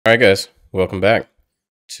All right, guys, welcome back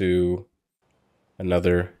to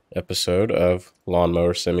another episode of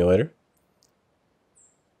Lawnmower Simulator.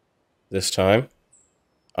 This time,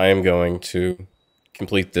 I am going to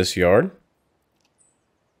complete this yard.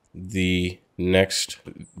 The next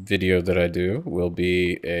video that I do will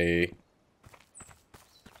be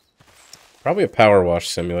probably a power wash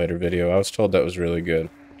simulator video. I was told that was really good,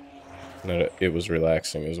 and that it was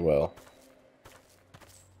relaxing as well.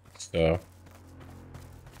 So,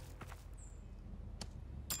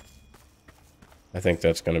 I think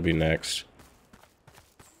that's going to be next.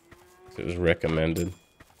 It was recommended.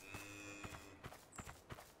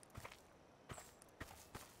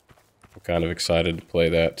 I'm kind of excited to play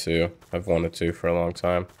that too. I've wanted to for a long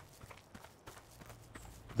time.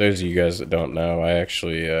 Those of you guys that don't know, I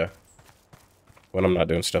actually, when I'm not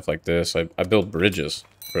doing stuff like this, I build bridges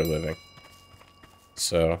for a living.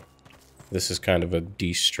 So, this is kind of a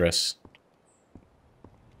de-stress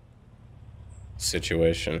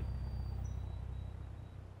situation.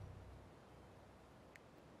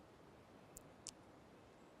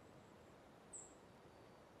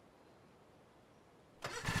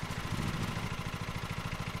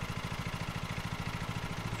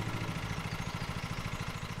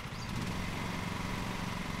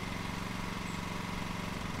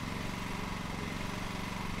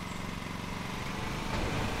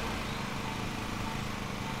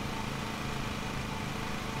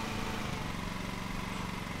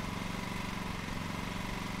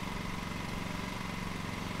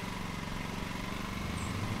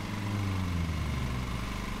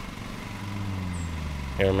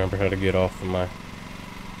 I remember how to get off of my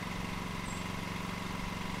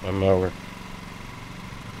mower.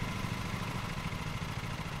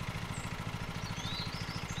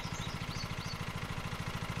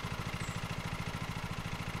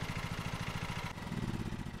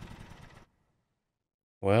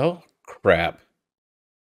 Well, crap.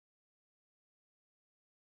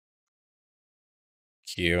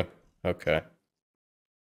 Q. Okay.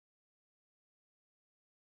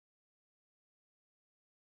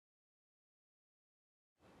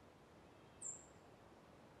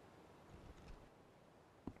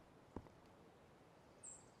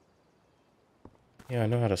 Yeah, I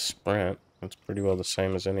know how to sprint. That's pretty well the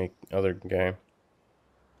same as any other game.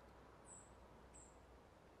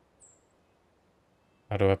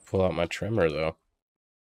 How do I pull out my trimmer, though?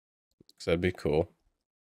 Because that'd be cool.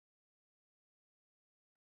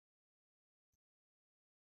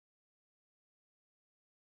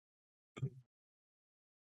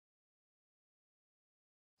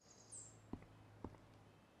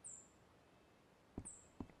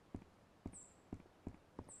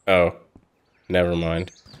 Oh, never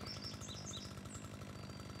mind.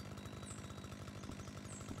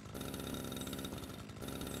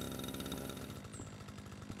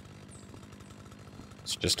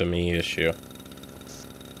 It's just a me issue.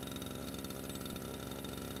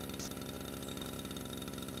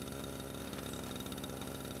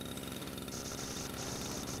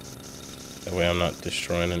 That way I'm not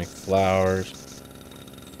destroying any flowers.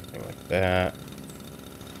 Anything like that.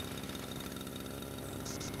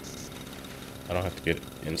 I don't have to get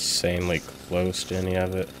insanely close to any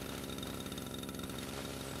of it.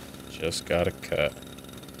 Just gotta cut.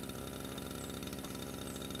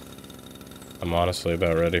 I'm honestly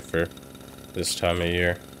about ready for this time of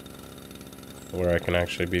year, where I can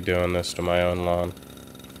actually be doing this to my own lawn.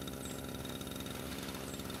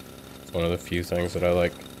 It's one of the few things that I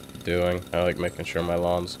like doing. I like making sure my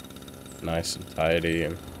lawn's nice and tidy,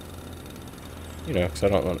 and you know, because I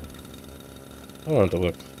don't want it to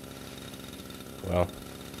look, well,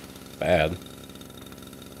 bad.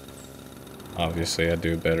 Obviously, I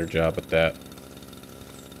do a better job at that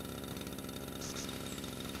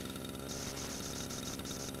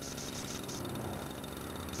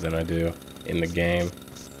than I do in the game.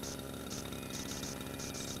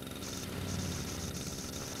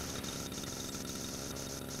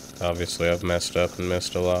 Obviously, I've messed up and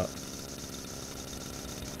missed a lot.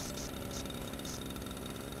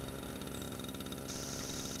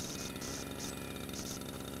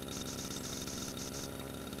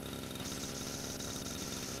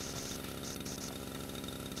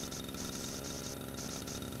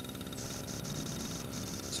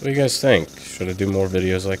 So what do you guys think? Should I do more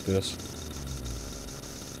videos like this?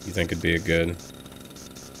 You think it'd be a good,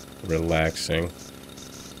 relaxing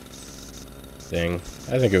thing?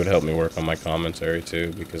 I think it would help me work on my commentary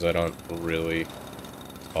too, because I don't really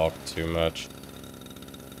talk too much.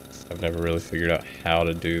 I've never really figured out how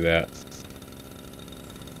to do that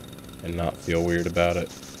and not feel weird about it.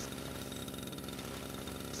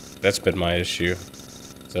 That's been my issue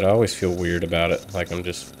So I always feel weird about it, like I'm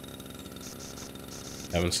just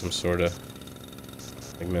having some sort of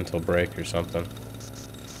like mental break or something.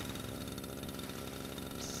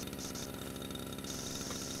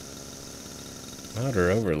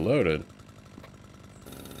 Motor overloaded.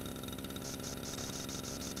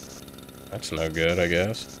 That's no good, I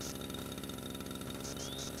guess.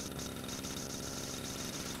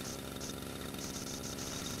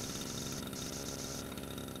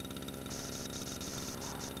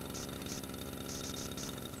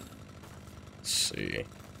 Let's see.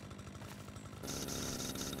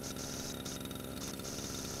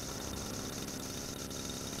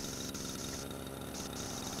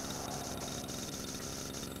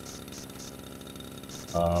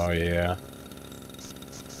 Oh yeah.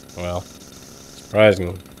 Well,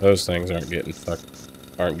 surprising those things aren't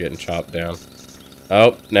getting chopped down.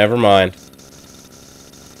 Oh, never mind.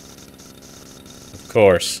 Of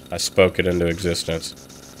course, I spoke it into existence.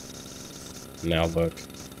 Now look.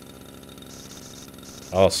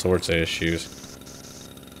 All sorts of issues.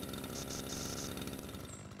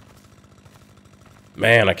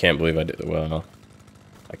 Man, I can't believe I did. Well,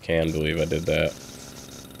 I can believe I did that.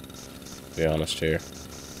 To be honest here.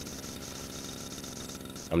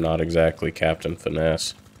 I'm not exactly Captain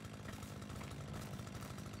Finesse.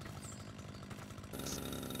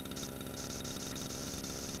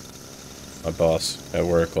 My boss at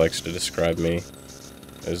work likes to describe me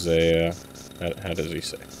as a, how does he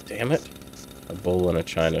say? Damn it. A bull in a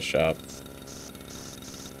china shop.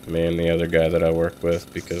 Me and the other guy that I work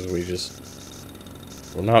with, because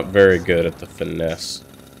we're not very good at the finesse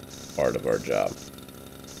part of our job.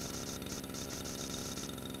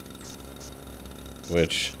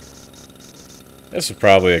 Which, this is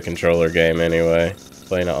probably a controller game anyway.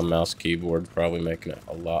 Playing it on mouse keyboard, probably making it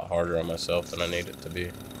a lot harder on myself than I need it to be.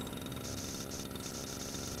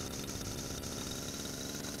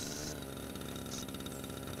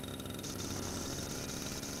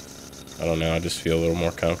 I don't know, I just feel a little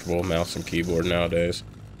more comfortable with mouse and keyboard nowadays.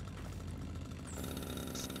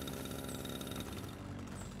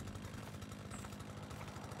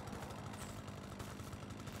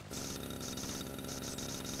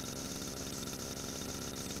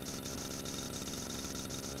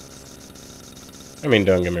 I mean,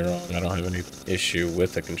 don't get me wrong, I don't have any issue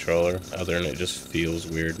with the controller, other than it just feels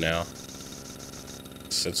weird now.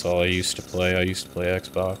 It's all I used to play. I used to play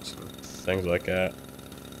Xbox and things like that.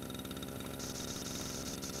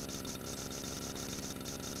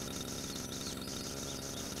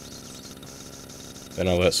 Then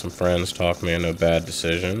I let some friends talk me into a bad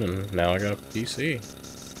decision, and now I got a PC.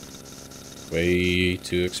 Way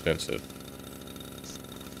too expensive.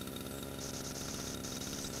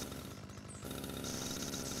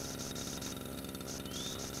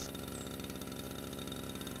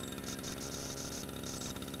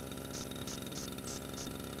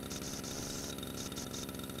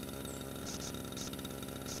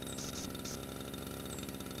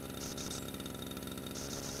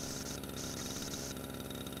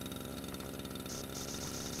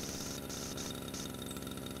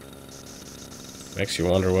 Makes you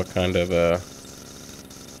wonder what kind of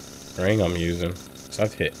ring I'm using. So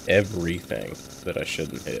I've hit everything that I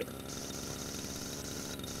shouldn't hit.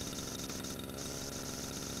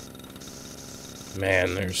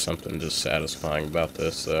 Man, there's something just satisfying about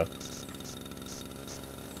this, though.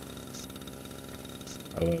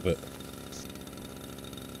 I love it.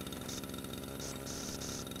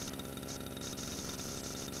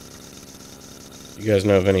 You guys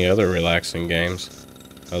know of any other relaxing games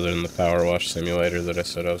other than the Power Wash Simulator that I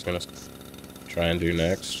said I was going to try and do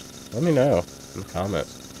next? Let me know in the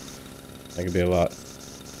comments. That could be a lot.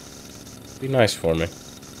 Be nice for me.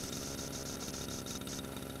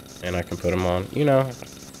 And I can put them on, you know,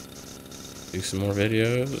 do some more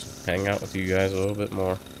videos, hang out with you guys a little bit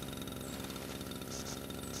more.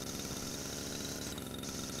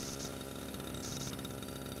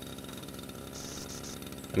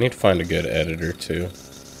 I need to find a good editor, too.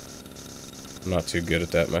 I'm not too good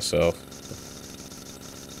at that myself.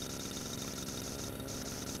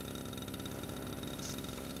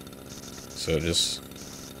 So just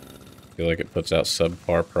feel like it puts out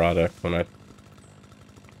subpar product when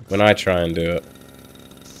I try and do it.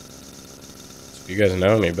 So if you guys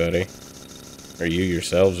know anybody, or you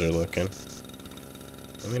yourselves are looking,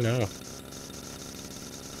 let me know.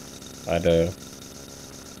 I'd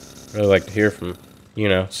really like to hear from, you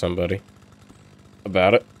know, somebody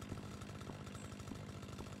about it.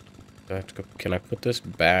 Do I have to go, can I put this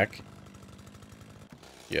back?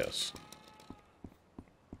 Yes.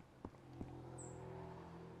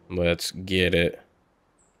 Let's get it.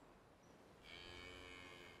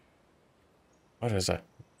 What is that?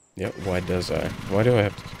 Yep, why does I? Why do I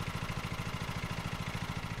have to?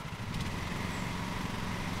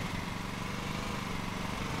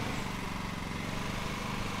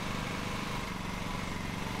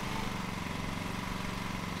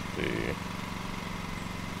 See.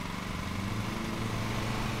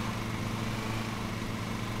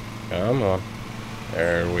 Come on.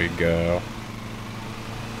 There we go.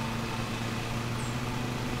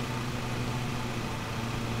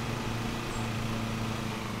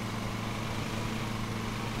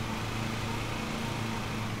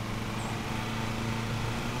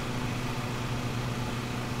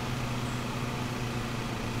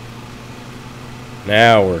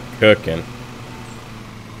 Now we're cooking.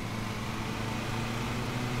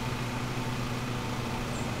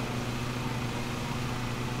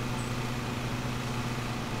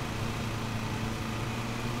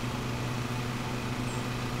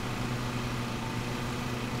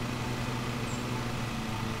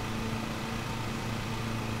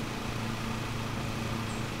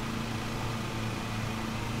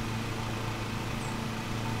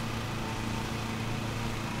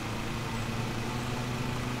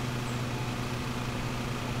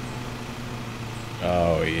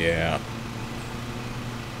 Oh, yeah.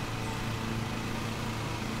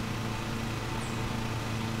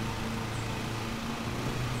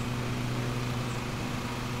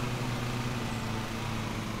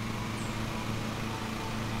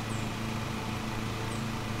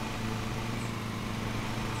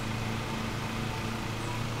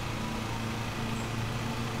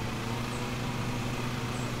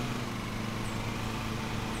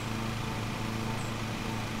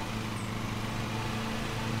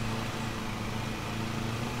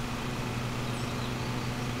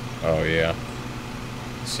 Oh, yeah.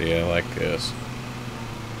 See, I like this.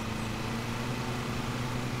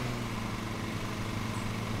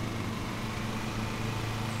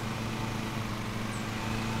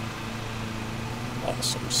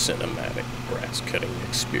 Awesome cinematic grass cutting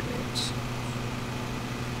experience.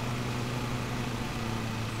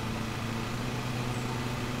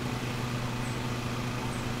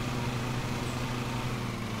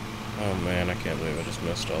 Oh man, I can't believe I just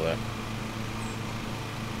missed all that.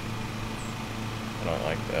 I don't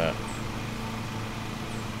like that.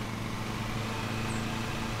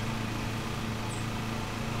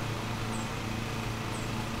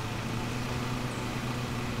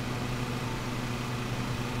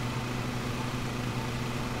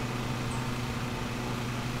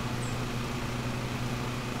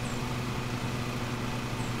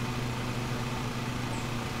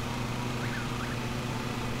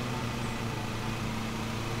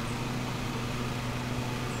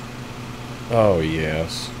 Oh,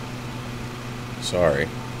 yes. Sorry,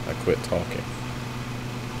 I quit talking.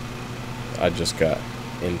 I just got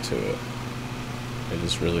into it. It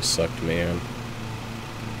just really sucked me in.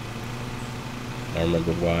 I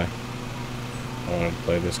remembered why I wanted to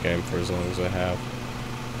play this game for as long as I have.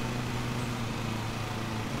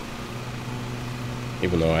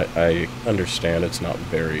 Even though I understand it's not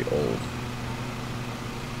very old.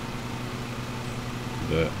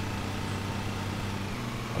 But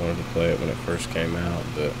I wanted to play it when it first came out,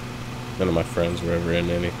 but none of my friends were ever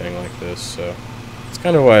into anything like this, so it's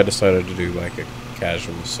kind of why I decided to do like a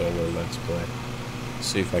casual solo Let's Play.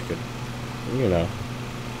 See if I could, you know,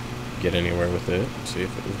 get anywhere with it, and see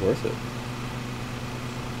if it was worth it.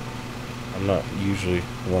 I'm not usually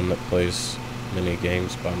one that plays many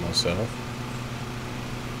games by myself,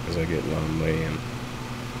 because I get lonely and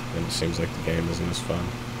it seems like the game isn't as fun.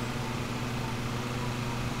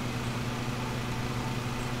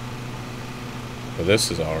 But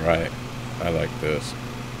this is alright. I like this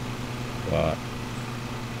a lot.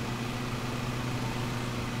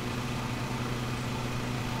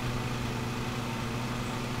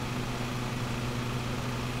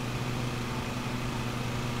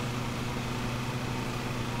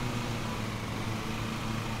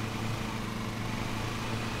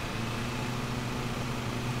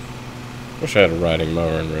 Wish I had a riding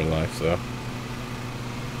mower in real life, though.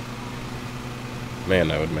 Man,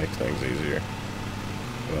 that would make things easier.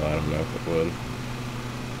 Well, I don't know if it would.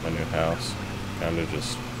 My new house. Kind of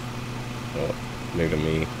just, well, new to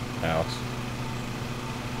me house.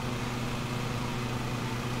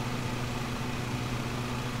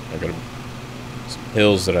 I got some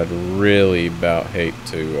hills that I'd really about hate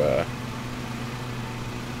to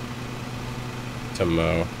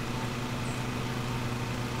mow.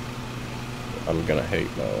 I'm gonna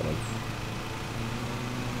hate mowing them.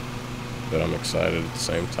 But I'm excited at the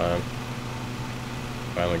same time.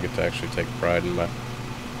 Finally get to actually take pride in my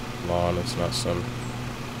lawn. It's not something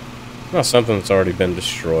that's already been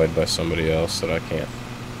destroyed by somebody else that I can't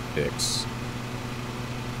fix.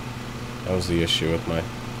 That was the issue with my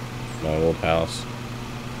old house.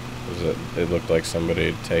 Was that it looked like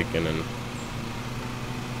somebody had taken and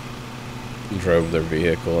drove their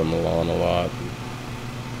vehicle in the lawn a lot. And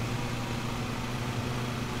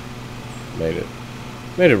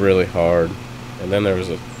made it really hard. And then there was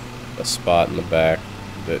a spot in the back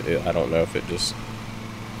that I don't know if it just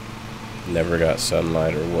never got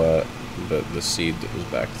sunlight or what, but the seed that was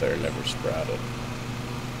back there never sprouted.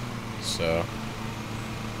 So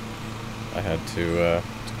I had to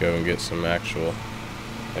go and get some actual,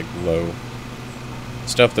 like, low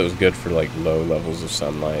stuff that was good for, like, low levels of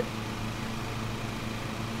sunlight.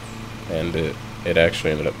 And it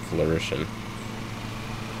actually ended up flourishing.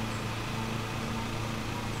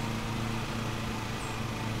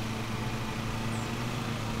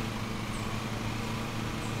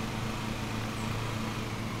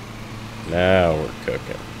 Now we're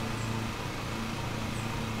cooking.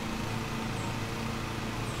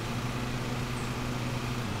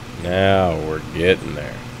 Now we're getting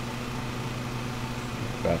there.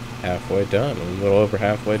 About halfway done. A little over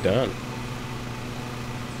halfway done.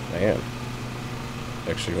 Man.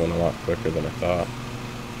 Actually went a lot quicker than I thought.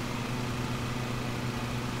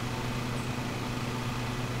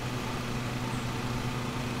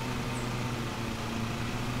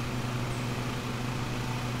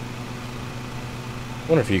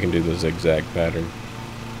 I wonder if you can do the zigzag pattern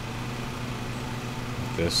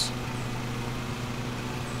with this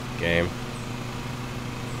game.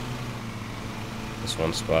 This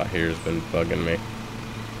one spot here has been bugging me.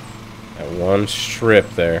 That one strip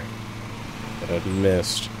there that I'd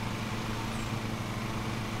missed.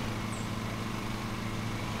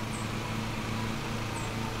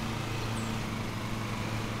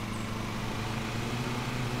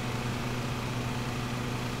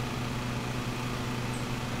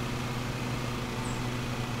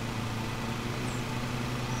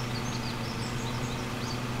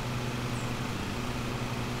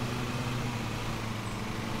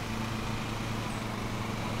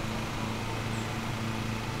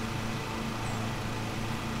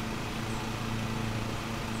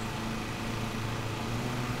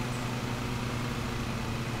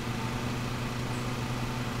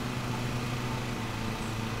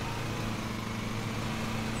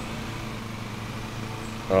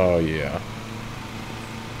 Oh yeah.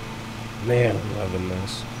 Man, I'm loving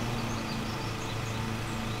this.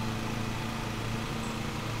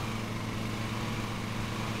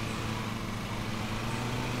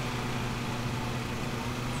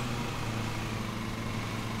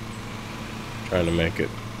 Trying to make it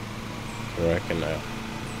where I can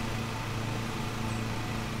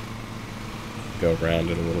go around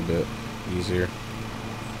it a little bit easier.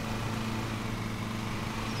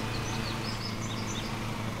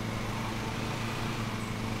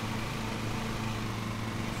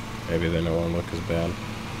 Maybe they don't want to look as bad.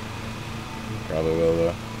 Probably will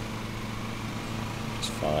though. It's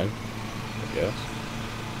fine, I guess.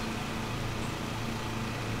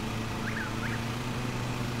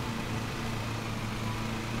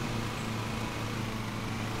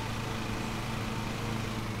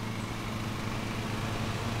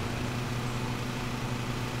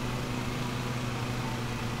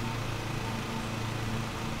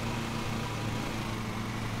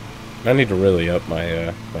 I need to really up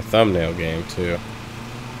my my thumbnail game too.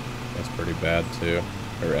 That's pretty bad too,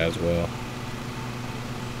 or as well,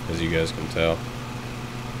 as you guys can tell.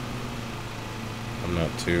 I'm not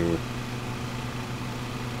too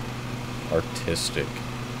artistic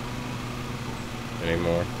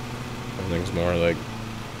anymore. Everything's more like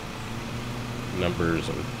numbers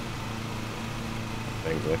and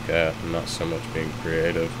things like that, and not so much being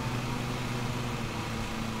creative.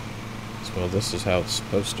 Well, this is how it's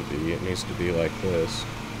supposed to be. It needs to be like this.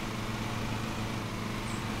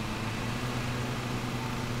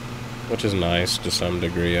 Which is nice to some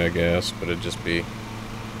degree, I guess, but it'd just be, I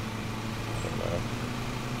don't know.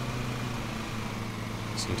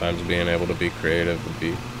 Sometimes being able to be creative would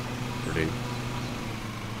be pretty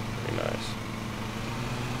nice.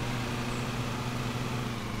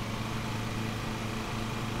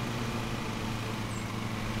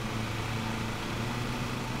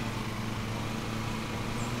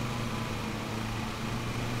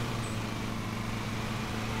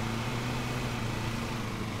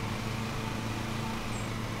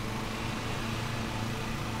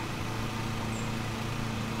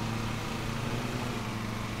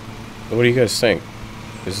 What do you guys think?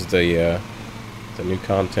 Is the new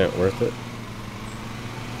content worth it?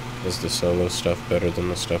 Is the solo stuff better than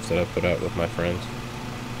the stuff that I put out with my friends?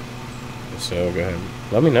 If so, go ahead and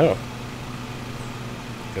let me know.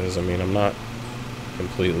 Because, I mean, I'm not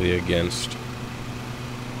completely against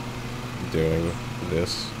doing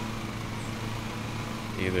this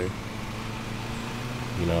either.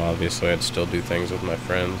 You know, obviously I'd still do things with my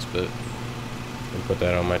friends, but and put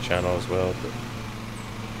that on my channel as well, but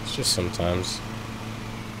it's just sometimes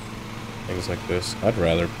things like this. I'd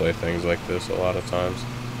rather play things like this a lot of times.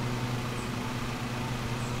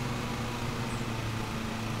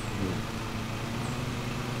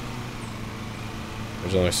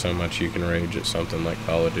 There's only so much you can rage at something like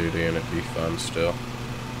Call of Duty and it'd be fun still.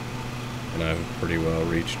 And I've pretty well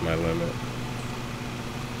reached my limit.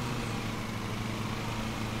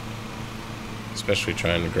 Especially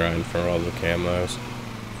trying to grind for all the camos.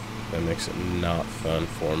 That makes it not fun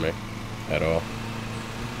for me at all.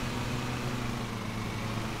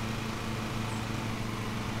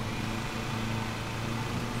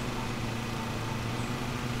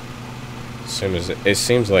 It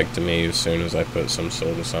seems like to me, as soon as I put some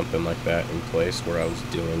sort of something like that in place where I was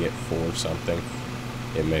doing it for something,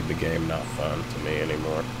 it made the game not fun to me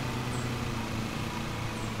anymore.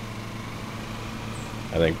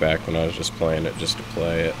 I think back when I was just playing it just to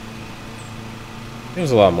play it, it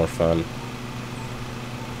was a lot more fun.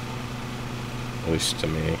 At least to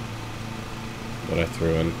me. What I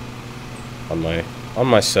threw in on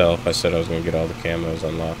myself, I said I was going to get all the camos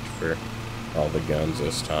unlocked for all the guns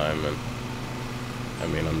this time, and I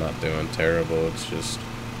mean, I'm not doing terrible, it's just,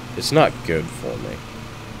 it's not good for me.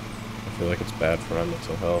 I feel like it's bad for my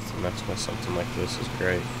mental health, and that's why something like this is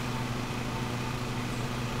great.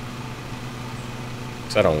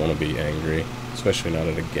 Because I don't want to be angry, especially not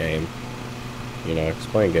at a game. You know, because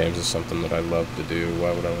playing games is something that I love to do.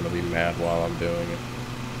 Why would I want to be mad while I'm doing it?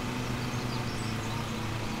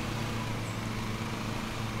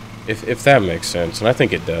 If that makes sense, and I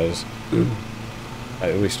think it does.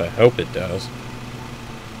 At least I hope it does.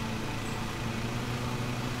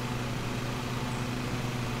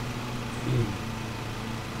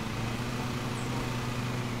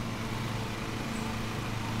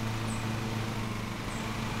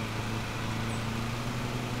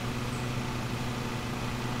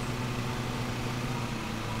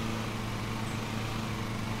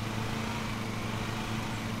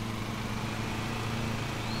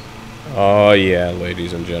 Oh yeah,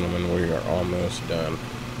 ladies and gentlemen, we are almost done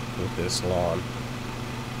with this lawn.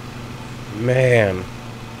 Man,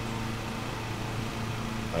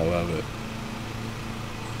 I love it.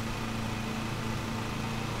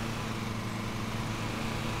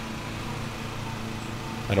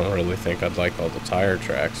 I don't really think I'd like all the tire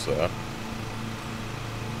tracks though.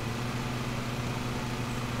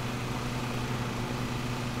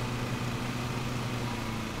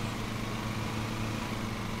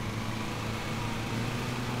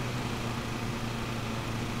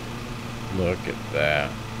 Look at that.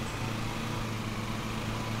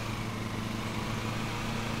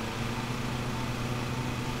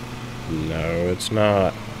 No, it's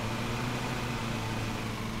not.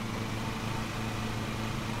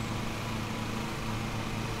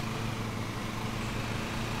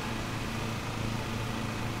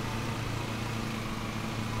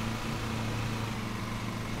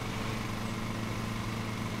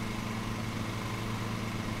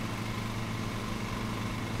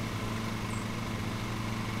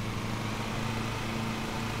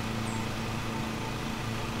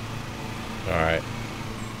 Alright.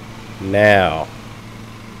 Now.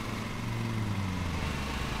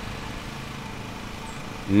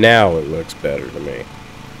 Now it looks better to me.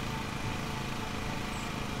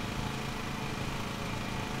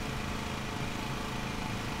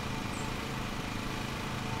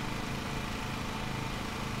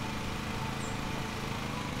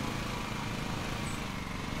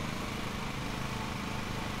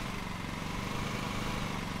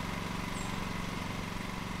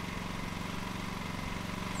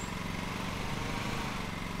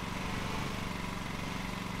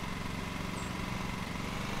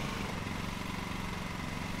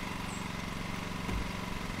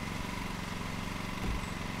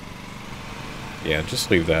 Yeah, just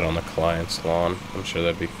leave that on the client's lawn. I'm sure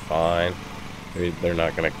that'd be fine. They're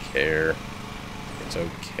not gonna care. It's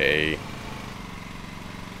okay.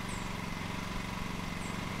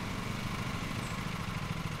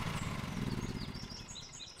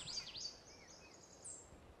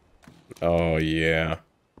 Oh, yeah.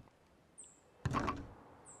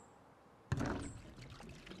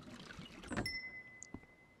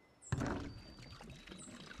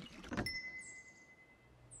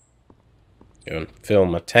 Go and fill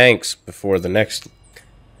my tanks before the next...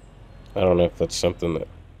 I don't know if that's something that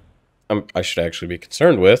I should actually be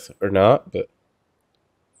concerned with or not, but...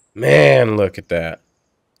 Man, look at that.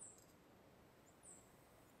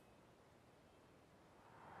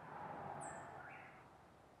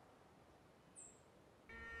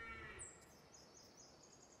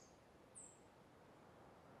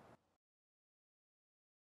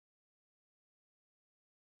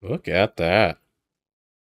 Look at that.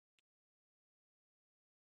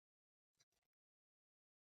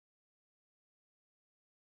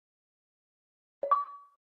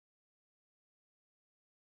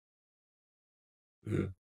 Hmm.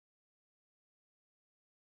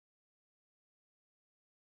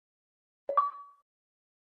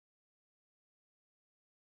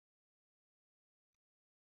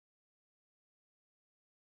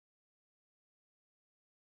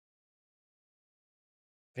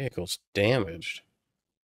 Vehicle's damaged.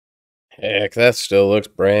 Heck, that still looks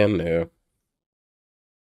brand new.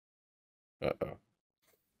 Uh-oh.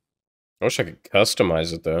 I wish I could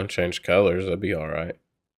customize it, though, and change colors. That'd be alright.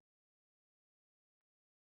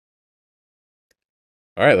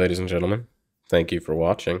 Alright, ladies and gentlemen. Thank you for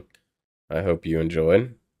watching. I hope you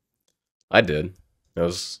enjoyed. I did. It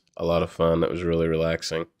was a lot of fun. It was really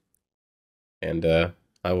relaxing. And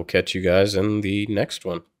I will catch you guys in the next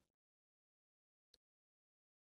one.